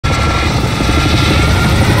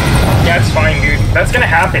That's gonna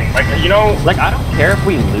happen. Like, you know, like I don't care if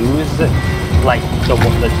we lose, like the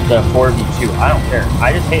 4v2. I don't care.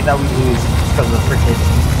 I just hate that we lose because of the freaking.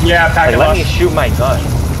 Yeah, pack like, let me shoot my gun.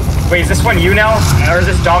 Wait, is this one you now, or is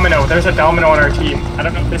this Domino? There's a Domino on our team. I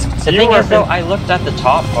don't know if this is the thing is, though, I looked at the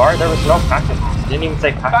top bar. There was no package. It didn't even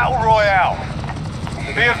say package. Battle Royale.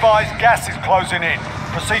 Be advised, gas is closing in.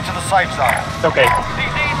 Proceed to the safe zone. It's okay.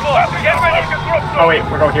 Oh wait,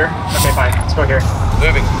 we're going here? Okay, fine. Let's go here.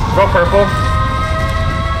 Moving. Go purple.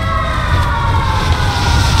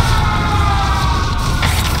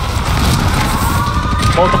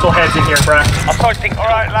 Multiple heads in here, bruh. I'm posting.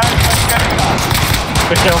 Alright, lads, let's get it done.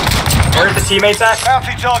 Good kill. Where's the teammates at?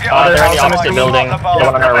 Bounty target. They're in the opposite building. The The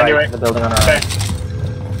one on our I knew right. it. The building on our Okay.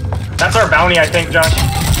 right. That's our bounty, I think, Josh.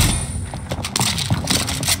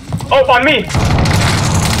 Oh, on me!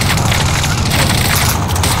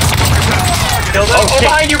 Killed him. Oh,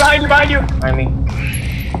 behind you, behind you, behind you! I mean.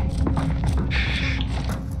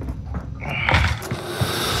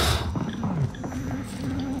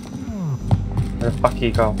 Where the fuck did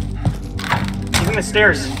he go? He's in the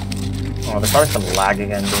stairs. Oh, there's probably some lag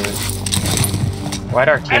again, dude. Why'd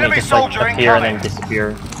our teammate just like appear and then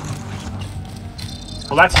disappear?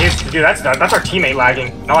 Well, that's his, dude. That's our teammate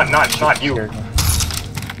lagging, not you.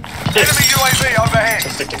 Enemy UAV overhead.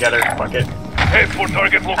 Let's stick together. Fuck it. Head for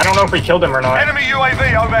target location. I don't know if we killed him or not. Enemy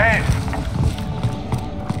UAV overhead.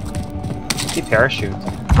 He parachutes.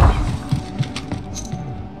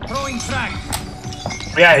 Throwing frag.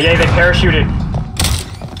 Yeah, they parachuted.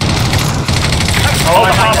 Oh,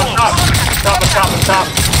 on top.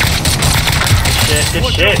 Good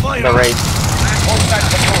shit. The raid.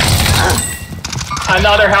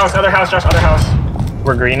 Another house, Josh, other house.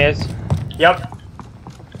 Where green is? Yep.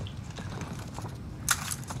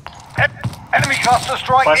 Enemy cluster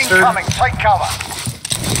strike Cluster. incoming. Take cover.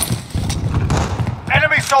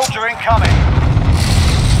 Enemy soldier incoming.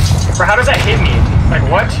 Bro, how does that hit me? Like,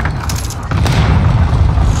 what?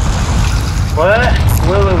 What?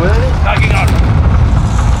 Tagging out.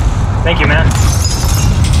 Thank you, man.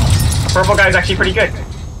 Purple guy's actually pretty good.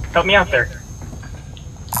 Help me out there.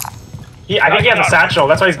 I think he has a satchel.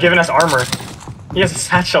 That's why he's giving us armor. He has a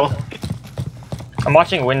satchel. I'm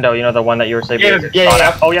watching window, you know, the one that you were saying.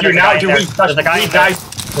 Yeah. Oh, yeah, Dude, now do we touch There's a guy in there.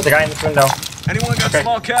 There's a guy in this window. Anyone got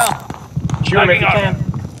small cal? Shoot him if you can.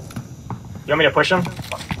 You want me to push him?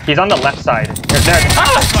 He's on the left side. He's there.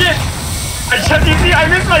 Ah, shit! I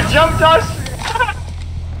missed my jump, Josh!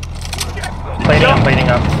 Plating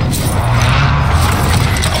up.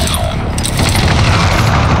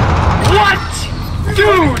 What?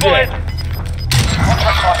 Dude!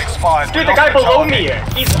 Dude, the guy below me,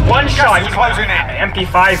 he's one shot. He's closing in.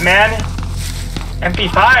 MP5, man.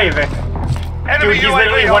 MP5. Dude, he's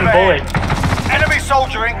literally one bullet. Enemy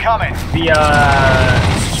soldier incoming.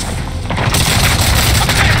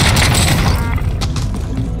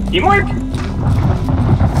 Team wipe?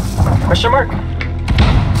 Question mark?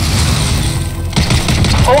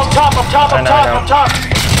 Oh, up top. The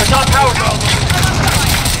top house.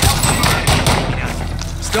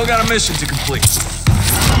 Still got a mission to complete.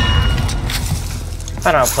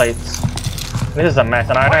 I don't have plates. This is a mess,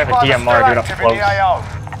 and I don't have a DMR, dude, up close.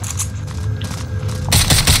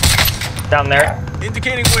 Down there.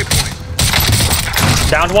 Indicating waypoint.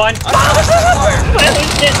 Down one.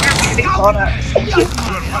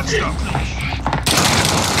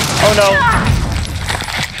 Oh no.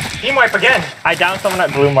 Team wipe again. I downed someone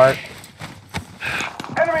at blue mark.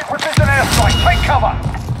 Enemy precision airstrike. Take cover.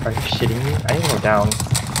 Are you shitting me? I didn't go down.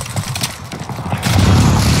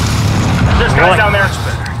 There's guys down there.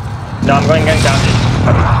 No, I'm going down.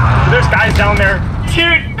 There's guys down there.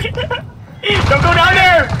 Dude! Don't go down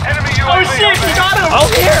there! Enemy UAV. Oh shit, we got him! Oh,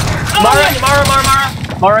 here!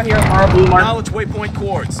 Mara here, Mara blue mark. Knowledge waypoint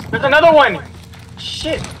coords. There's another one!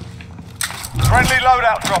 Shit. Friendly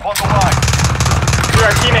loadout drop on the way. You're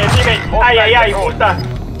our teammate. Ay, puta.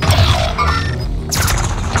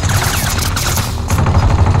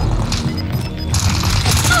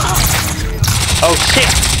 Oh shit!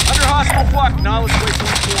 Under hostile flak. Knowledge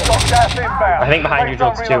waypoint coords. Gas inbound. I think behind you,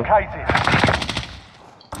 Jokes, too.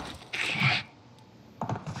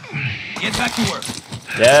 Get back to work.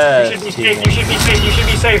 Yes. You should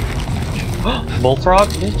be safe. Bullfrog,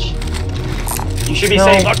 bitch. You should be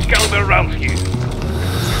safe. Not caliber around here.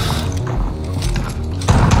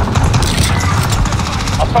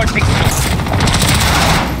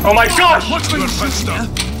 Oh my gosh!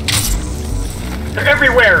 They're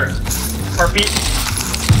everywhere! Heartbeat.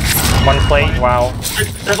 One plate, wow.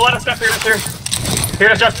 There's a lot of stuff here.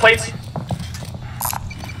 Here's just plates.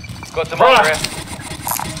 Got some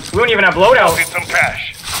We don't even have loadout. Get some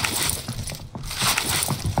cash.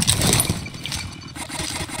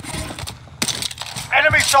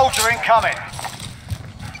 soldier incoming.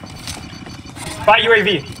 Buy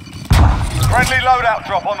UAV. Friendly loadout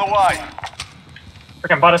drop on the way.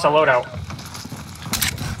 Freaking bought us a loadout.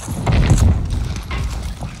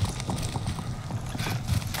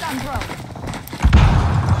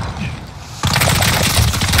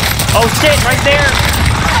 Oh shit, right there!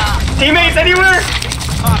 Teammates anywhere?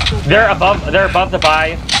 They're above the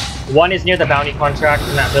buy. One is near the bounty contract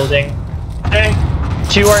in that building. Okay.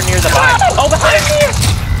 Two are near the buy. Oh, behind me!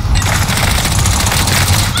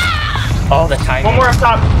 Oh, the timing. One more up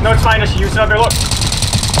top. No, it's fine. Just use another look.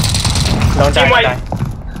 Don't Team die, white.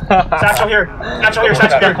 don't die. Satchel here. Satchel here.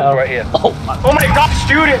 Satchel here. Right here. Oh, Oh my gosh,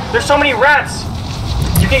 dude! There's so many rats.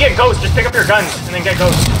 You can get ghosts. Just pick up your guns and then get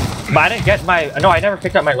ghosts. but I didn't get my. No, I never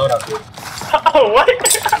picked up my loadout, dude. Oh, what?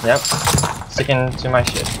 Yep. Sticking to my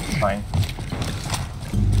shit. It's fine.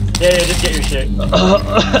 Yeah, just get your shit.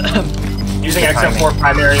 Using Good timing. XM4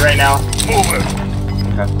 primary right now.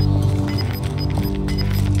 Okay.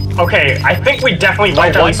 Okay, I think we definitely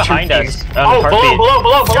wiped at one least two behind teams. us. Oh,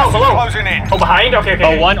 below. Gas is closing in. Oh, behind? Okay,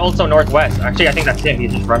 okay. Oh, one also northwest. Actually, I think that's him.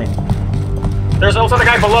 He's just running. There's also the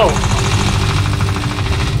guy below.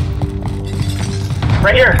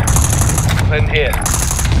 Right here. In here.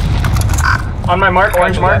 On my mark,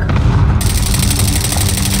 orange mark.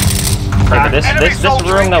 Yeah, but this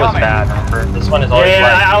room that was bad. Remember? This one is always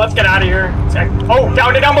Yeah, let's get out of here. Oh,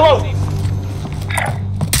 down below.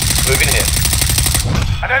 Moving here.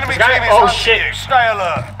 An enemy Guy- team is oh, hunting shit. you. Stay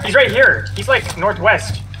alert. He's right here. He's like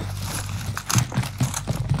northwest.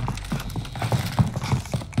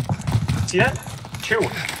 See that? Two.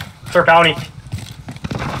 It's our bounty.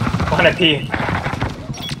 100 P.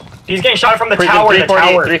 He's getting shot from the tower. The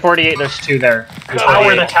tower. 348, there's two there. The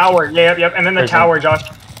tower. The tower. Yep. And then the tower, Josh.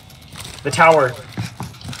 The tower.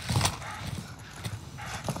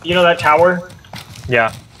 You know that tower?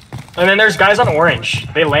 Yeah. And then there's guys on orange.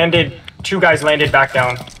 They landed. Two guys landed back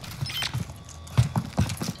down.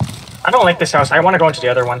 I don't like this house. I want to go into the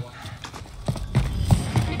other one.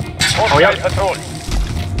 Oh, yep.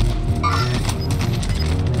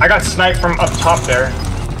 I got sniped from up top there.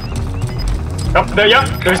 Up there, yep.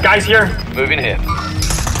 There's guys here. Moving here.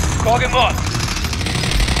 Target mark.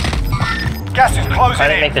 Gas is closing I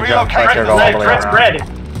didn't in. make the jump, so I Relocate. should go all the way Threat's around.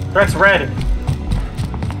 red. Threat's red.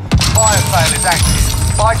 Fire sale is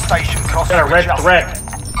active. Buy station costs Got a red adjusted. threat.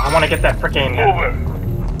 I want to get that freaking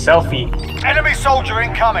selfie. Enemy soldier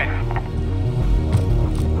incoming.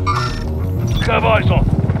 Curve eyes on.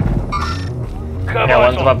 Curve Yeah,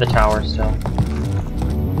 eyes one's on. above the tower still.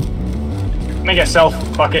 Make a self.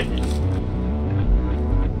 Fuck it.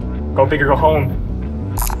 Go big or go home.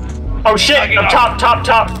 Oh shit! Up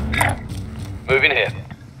top. Moving here.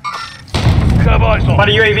 Curve eyes on.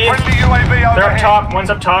 Buddy UAV. Friendly UAV They're up overhead. top. One's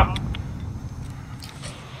up top.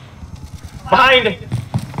 Behind.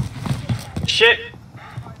 Shit.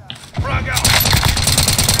 Frag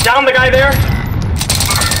out. Down the guy there.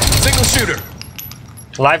 Single shooter.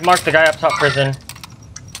 Live mark the guy up top prison.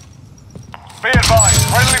 Be advised.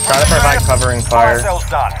 Friendly Try to provide covering Fire fire. sale's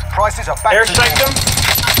done. Prices are back to Airstrike them.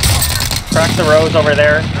 Crack the rows over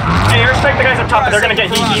there. Hey, airstrike the guys up top, but they're gonna get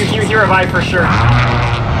he revived for sure.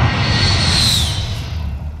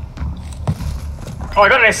 Oh, I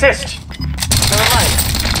got an assist. Never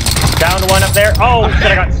mind. Down one up there. Oh,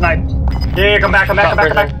 shit, I got sniped. Yeah, come back.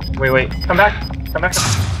 Wait. Come back.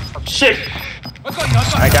 Oh, shit.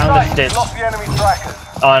 I downed the stitch Lost the enemy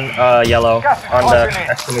trackers. on yellow, on the closing in.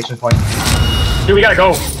 exclamation point. Dude, we gotta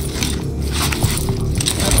go.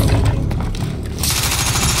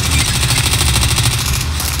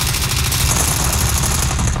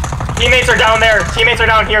 Teammates are down there. Teammates are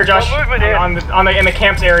down here, Josh. No movement here. In the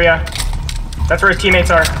camps area. That's where his teammates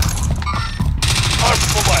are.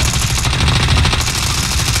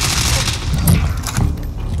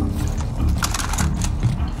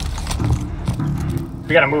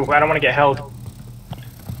 We gotta move. I don't want to get held.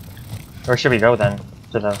 Where should we go then?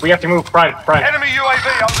 To the. We have to move front. Enemy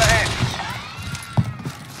UAV overhead.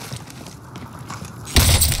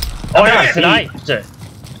 Oh, I yeah, got sniped.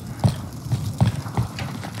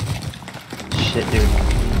 Shit,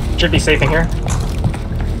 dude. Should be safe in here.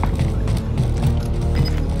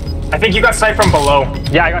 I think you got sniped from below.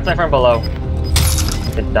 Yeah, I got sniped from below.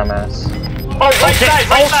 Good dumbass. Oh, right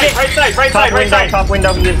side. Top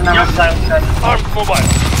window, he doesn't have much time. Armed mobile.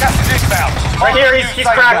 Gas is inbound. Right here, he's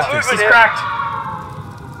cracked. He's cracked.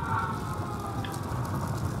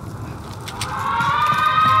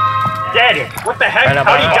 Dead. What the heck? Right up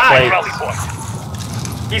How'd he on die? plate. Rally point.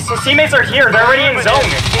 His teammates are here. They're already in zone.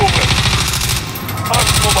 Movement.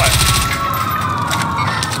 Armed mobile.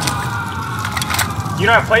 You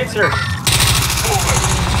don't have plates here. Movement.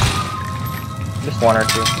 Just one or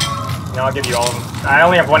two. No, I'll give you all of them. I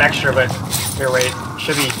only have one extra, but here, wait.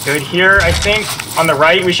 Should be good here, I think. On the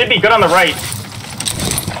right. We should be good on the right.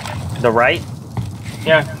 The right?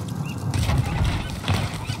 Yeah.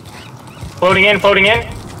 Floating in, floating in.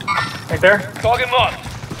 Right there. Target marked.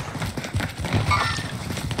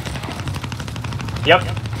 Yep.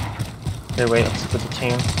 Okay, wait, let's split the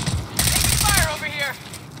team. Fire over here.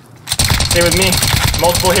 Stay with me.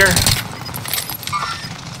 Multiple here.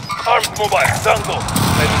 Armed mobile. Tango.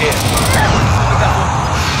 Right here.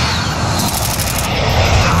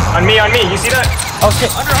 On me, on me. You see that? Oh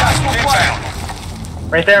shit! Under hostile fire.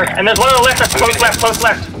 Right there. And there's one on the left. That's close left, close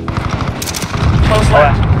left. Close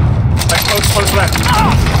left. Like close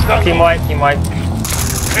left. Team white, team white.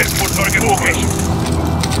 Head for target location.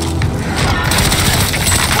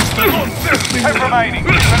 10 remaining.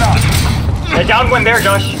 Enough. I downed one there,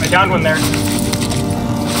 Josh. I downed one there.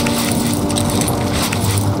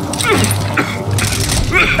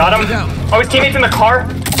 Got him. Oh, his teammate's in the car.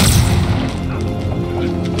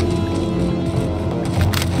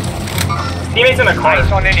 Teammate's in the car.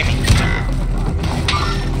 Eyes on enemy.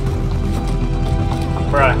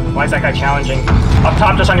 Bruh, why is that guy challenging? Up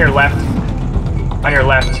top, just on your left. On your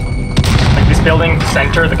left. Like this building,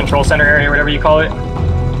 center, the control center area, whatever you call it.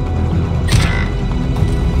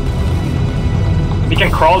 If he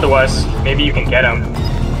can crawl to us, maybe you can get him.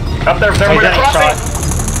 Up there, they're crossing!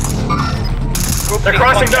 They're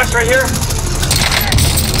crossing, Josh, right here.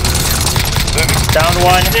 Down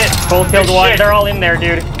one. Shit. Full killed Good one. shit. They're all in there,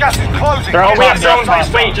 dude. Gas is closing. They're all Oh, we have top, zones.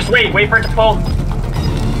 top, Just wait, wait for it to pull.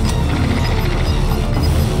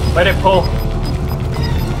 Let it pull.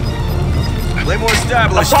 Claymore Up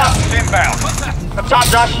established. top! Inbound. Up top,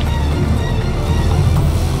 Josh!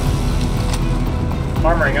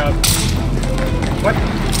 Armoring up. What?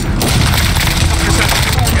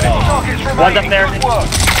 Targets remaining. One's up there. Good work.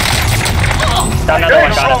 Down another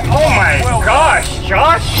one, got him. Oh my gosh,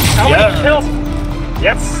 Josh! How many kills?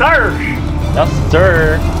 Yes, sir! Yes,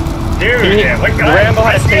 sir. Dude, look at Rambo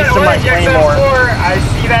has taste of my Claymore. I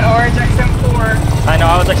see that orange XM4. I know,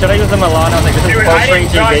 I was like, should I use the Milan? I was like, this is Dude, close range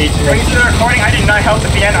Josh, when you engagement. started recording, I did not help at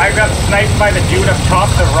the end. I got sniped by the dude up top,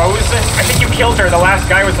 the Rose. I think you killed her. The last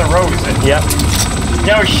guy was the Rose. Yep.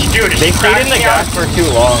 No, dude, They stayed in the gas for too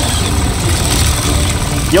long.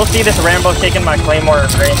 You'll see this Rambo taking my Claymore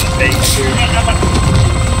right in the face, dude.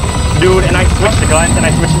 Dude, and I switched the guns and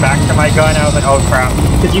I switched back to my gun. I was like, oh crap.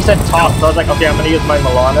 Because you said top, so I was like, okay, I'm gonna use my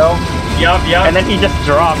Milano. Yup. And then he just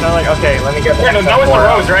dropped. And I was like, okay, let me get the Yeah, no, that was the XM4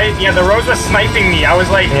 Rose, out. right? Yeah, the Rose was sniping me. I was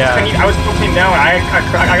like, Yeah. I was looking down. I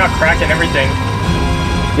got cracked and everything.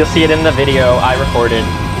 You'll see it in the video I recorded.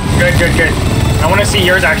 Good. I want to see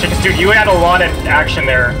yours actually, because dude, you had a lot of action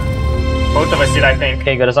there. Both of us did, I think.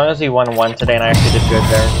 Okay, good. As long as we won one today and I actually did good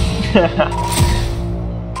there.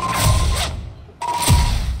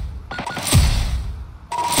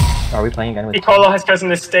 Are we playing again with Piccolo has chosen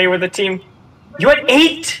to stay with the team. You had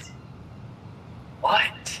 8?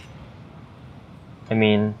 What? I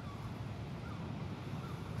mean,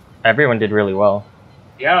 everyone did really well.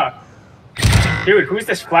 Yeah. Dude, who's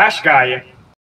this Flash guy?